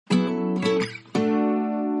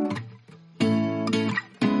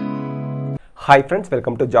Hi friends,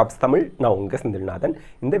 welcome to Jobs Tamil. நான் உங்க செந்தில்நாதன்.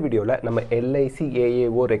 இந்த வீடியோல நம்ம LIC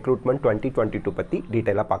AAO Recruitment 2022 பத்தி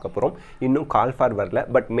டீடைலா பார்க்க போறோம். இன்னும் கால் ஃபார் வரல,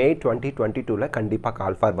 பட் மே 2022ல கண்டிப்பா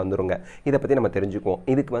கால் ஃபார் வந்துருங்க. இத பத்தி நம்ம தெரிஞ்சுக்குவோம்.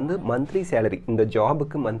 இதுக்கு வந்து மந்த்லி salary, இந்த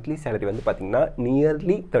ஜாபுக்கு மந்த்லி salary வந்து பாத்தீங்கன்னா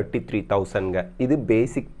nearly 33,000ங்க. இது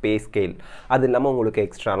பேசிக் பே ஸ்கேல். அது இல்லாம உங்களுக்கு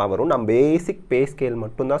எக்ஸ்ட்ராலாம் வரும். நான் பேசிக் பே ஸ்கேல்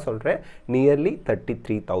மட்டும் தான் சொல்றேன். nearly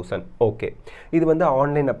 33,000. ஓகே. இது வந்து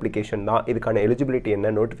ஆன்லைன் அப்ளிகேஷன் தான். இதுக்கான எலிஜிபிலிட்டி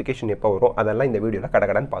என்ன, நோட்டிஃபிகேஷன் எப்போ வரும் அதெல்லாம் இந்த வீடியோல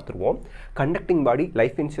கடகடன் பார்த்துருவோம். Conducting body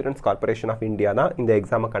life insurance corporation of India தான் இந்த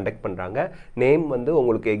எக்ஸாமை கண்டக்ட் பண்ணுறாங்க. நேம் வந்து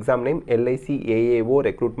உங்களுக்கு exam name LIC AAO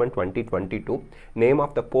Recruitment 2022. Name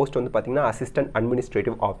of the post வந்து பார்த்தீங்கன்னா assistant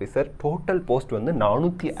administrative officer. Total post வந்து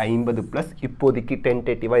 450 ப்ளஸ் இப்போதைக்கு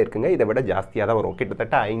டென்டேட்டிவாக இருக்குங்க. இதை விட ஜாஸ்தியாக தான் வரும்,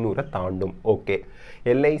 கிட்டத்தட்ட 500 தாண்டும். ஓகே,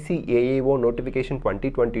 LIC AAO நோட்டிஃபிகேஷன்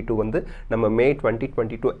 2022 வந்து நம்ம மே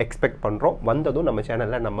 2022 எக்ஸ்பெக்ட் பண்ணுறோம். வந்ததும் நம்ம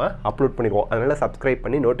சேனலில் நம்ம அப்லோட் பண்ணிடுவோம். அதனால் சப்ஸ்கிரைப்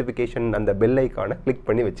பண்ணி நோட்டிஃபிகேஷன் அந்த பெல் ஐக்கானை கிளிக்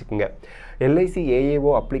பண்ணி வச்சுக்கோங்க. LIC AAO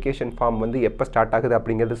அப்ளிகேஷன் ஃபார்ம் வந்து எப்போ ஸ்டார்ட் ஆகுது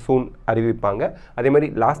அப்படிங்கிறது சூன் அறிவிப்பாங்க. அதே மாதிரி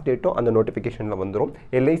லாஸ்ட் டேட்டும் அந்த நோட்டிஃபிகேஷனில் வந்துடும்.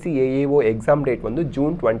 LIC AAO எக்ஸாம் டேட் வந்து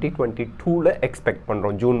ஜூன் 2022ல் எக்ஸ்பெக்ட்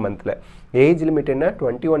பண்ணுறோம், ஜூன் மந்தில். ஏஜ் லிமிட் என்ன,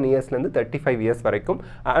 21 இயர்ஸ்லேருந்து 35 இயர்ஸ் வரைக்கும்.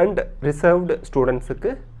 அண்ட் ரிசர்வ்டு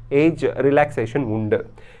ஸ்டூடெண்ட்ஸுக்கு ஏஜ் ரிலாக்ஸேஷன் உண்டு.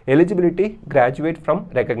 Eligibility graduate from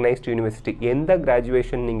recognised university. எந்த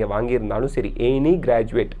கிராஜுவேஷன் நீங்கள் வாங்கியிருந்தாலும் சரி, எனி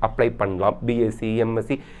கிராஜுவேட் அப்ளை பண்ணலாம். BSc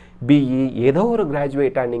MSc BE ஏதோ ஒரு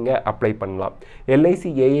கிராஜுவேட்டாக நீங்கள் அப்ளை பண்ணலாம். LIC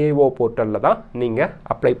AAO போர்ட்டலில் தான் நீங்கள்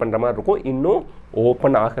அப்ளை பண்ணுற மாதிரி இருக்கும். இன்னும்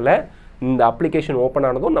ஓப்பன் ஆகலை. இந்த அப்ளிகேஷன் ஓப்பன்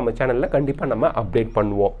ஆனதும் நம்ம சேனலில் கண்டிப்பாக நம்ம அப்டேட்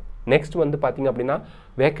பண்ணுவோம். நெக்ஸ்ட் வந்து பார்த்திங்க அப்படின்னா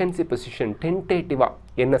வேக்கன்சி பொசிஷன் டென்டேட்டிவாக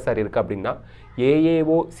என்ன சார் இருக்குது அப்படின்னா,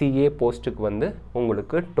 AAO CA போஸ்ட்டுக்கு வந்து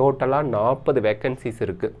உங்களுக்கு டோட்டலாக 40 வேக்கன்சிஸ்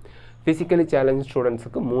இருக்குது. ஃபிசிக்கலி சேலஞ்ச்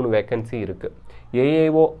ஸ்டூடெண்ட்ஸுக்கு 3 வேக்கன்சி இருக்குது.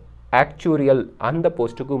 AAO ஆக்சுரியல் அந்த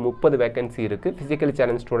போஸ்ட்டுக்கு 30 வேக்கன்சி இருக்குது. ஃபிசிக்கலி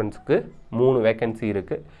சேலஞ்ச் ஸ்டூடெண்ட்ஸுக்கு 3 வேக்கன்சி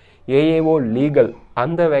இருக்குது. AAO லீகல்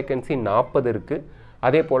அந்த வேக்கன்சி 40 இருக்குது.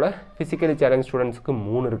 அதே போல் ஃபிசிக்கலி சேலஞ்ச் ஸ்டூடெண்ட்ஸுக்கு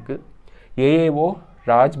 3 இருக்குது. AAO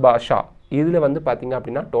ராஜ்பாஷா இதில் வந்து பார்த்திங்க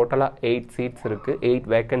அப்படின்னா டோட்டலாக 8 சீட்ஸ் இருக்குது, 8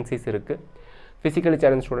 வேக்கன்சிஸ் இருக்குது. ஃபிசிக்கலி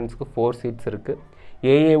சேலஞ்ச் ஸ்டூடெண்ட்ஸ்க்கு 4 சீட்ஸ் இருக்குது.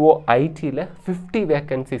 AAO ஐடியில் 50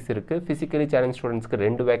 வேக்கன்சிஸ் இருக்குது. ஃபிசிக்கலி சேலஞ்ச் ஸ்டூடெண்ட்ஸ்க்கு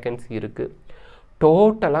 2 வேக்கன்சி இருக்குது.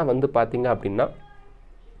 டோட்டலாக வந்து பார்த்திங்க அப்படின்னா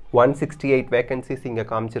 168 வேக்கன்சிஸ் இங்கே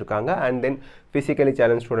காமிச்சிருக்காங்க. அண்ட் தென் ஃபிசிக்கலி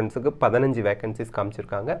சேலஞ்ச் ஸ்டூடெண்ட்ஸுக்கு 15 வேக்கன்சிஸ்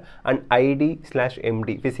காமிச்சிருக்காங்க. அண்ட் ID/MD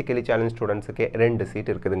ஃபிசிக்கலி சேலஞ்ச் ஸ்டூடெண்ட்ஸுக்கு 2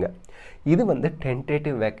 சீட் இருக்குதுங்க. இது வந்து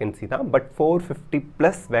டென்டேட்டிவ் வேக்கன்சி தான், பட் 450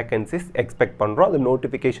 ப்ளஸ் வேக்கன்சிஸ் எக்ஸ்பெக்ட் பண்ணுறோம். அது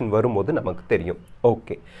நோட்டிஃபிகேஷன் வரும்போது நமக்கு தெரியும்.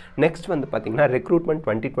 ஓகே, நெக்ஸ்ட் வந்து பார்த்திங்கன்னா ரெக்ரூட்மெண்ட்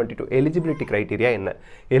 2022 எலிஜிபிலிட்டி க்ரைட்டீரியா என்ன.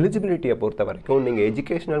 எலிஜிபிலிட்டியை பொறுத்த வரைக்கும் நீங்கள்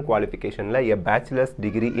educational குவாலிஃபிகேஷனில் a bachelors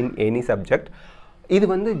degree in any subject. இது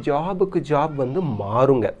வந்து ஜாபுக்கு ஜாப் வந்து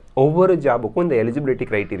மாறுங்க. ஒவ்வொரு ஜாபுக்கும் இந்த எலிஜிபிலிட்டி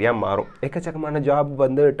க்ரைட்டீரியா மாறும். எக்கச்சக்கமான ஜாப்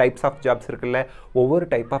வந்து டைப்ஸ் ஆஃப் ஜாப்ஸ் இருக்குல்ல, ஒவ்வொரு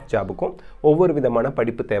டைப் ஆஃப் ஜாபுக்கும் ஒவ்வொரு விதமான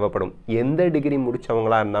படிப்பு தேவைப்படும். எந்த டிகிரி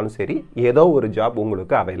முடித்தவங்களாக இருந்தாலும் சரி, ஏதோ ஒரு ஜாப்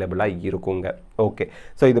உங்களுக்கு அவைலபிளாக இருக்குங்க. ஓகே,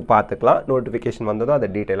 ஸோ இது பார்த்துக்கலாம். நோட்டிஃபிகேஷன் வந்ததும் அதை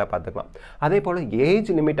டீட்டெயிலாக பார்த்துக்கலாம். அதே போல்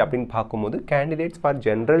ஏஜ் லிமிட் அப்படின்னு பார்க்கும்போது candidates for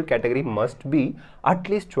general category must be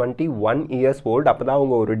at least 21 years old. அப்போ தான்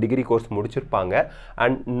அவங்க ஒரு degree course முடிச்சிருப்பாங்க.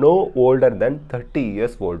 And no older then 30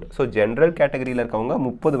 years old. So general கேட்டகரியில் இருக்கவங்க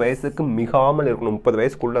 30 வயசுக்கு மிகாமல் இருக்கணும், 30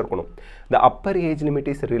 வயசுக்குள்ளே இருக்கணும். The upper age limit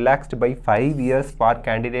is relaxed by 5 years for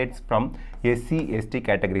candidates from SC/ST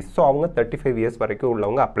categories. So அவங்க 35 இயர்ஸ் வரைக்கும்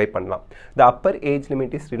உள்ளவங்க அப்ளை பண்ணலாம். The upper age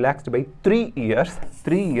limit is relaxed by 3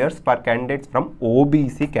 years for candidates from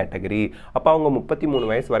OBC category. அப்போ அவங்க 33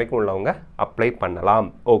 வயசு வரைக்கும் உள்ளவங்க அப்ளை பண்ணலாம்.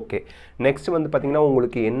 ஓகே, நெக்ஸ்ட் வந்து பார்த்திங்கன்னா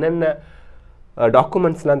உங்களுக்கு என்னென்ன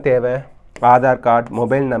டாக்குமெண்ட்ஸ்லாம் தேவை. Aadhaar card,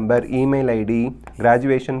 mobile number, email ID,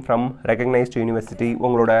 graduation from recognised university,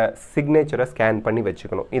 உங்களோட சிக்னேச்சரை ஸ்கேன் பண்ணி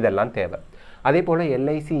வச்சுக்கணும். இதெல்லாம் தேவை. அதே போல்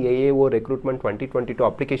LIC AAO Recruitment 2022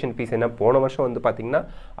 application fees என்ன, போன வருஷம் வந்து பார்த்திங்கன்னா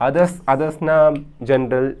அதர்ஸ்னா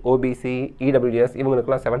ஜென்ரல், OBC, EWS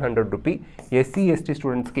இவங்களுக்குலாம் 700 ரூபி, SC/ST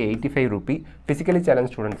ஸ்டூடெண்ட்ஸ்க்கு 85 ரூபி, ஃபிசிக்கலி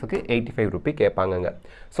சேலஞ்ச் ஸ்டூடெண்ட்ஸுக்கு 85 ரூபி கேட்பாங்க.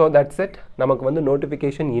 So that's it. நமக்கு வந்து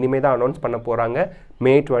நோட்டிஃபிகேஷன் இனிமேல் தான் அனௌன்ஸ் பண்ண போகிறாங்க.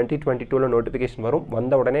 மே 2022ல் நோட்டிஃபிகேஷன் வரும்.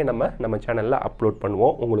 வந்த உடனே நம்ம சேனலில் அப்லோட்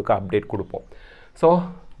பண்ணுவோம், உங்களுக்கு அப்டேட் கொடுப்போம். ஸோ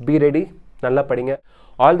பி ரெடி, நல்லா படிங்க.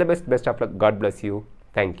 All the best of luck. God bless you.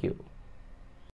 Thank you.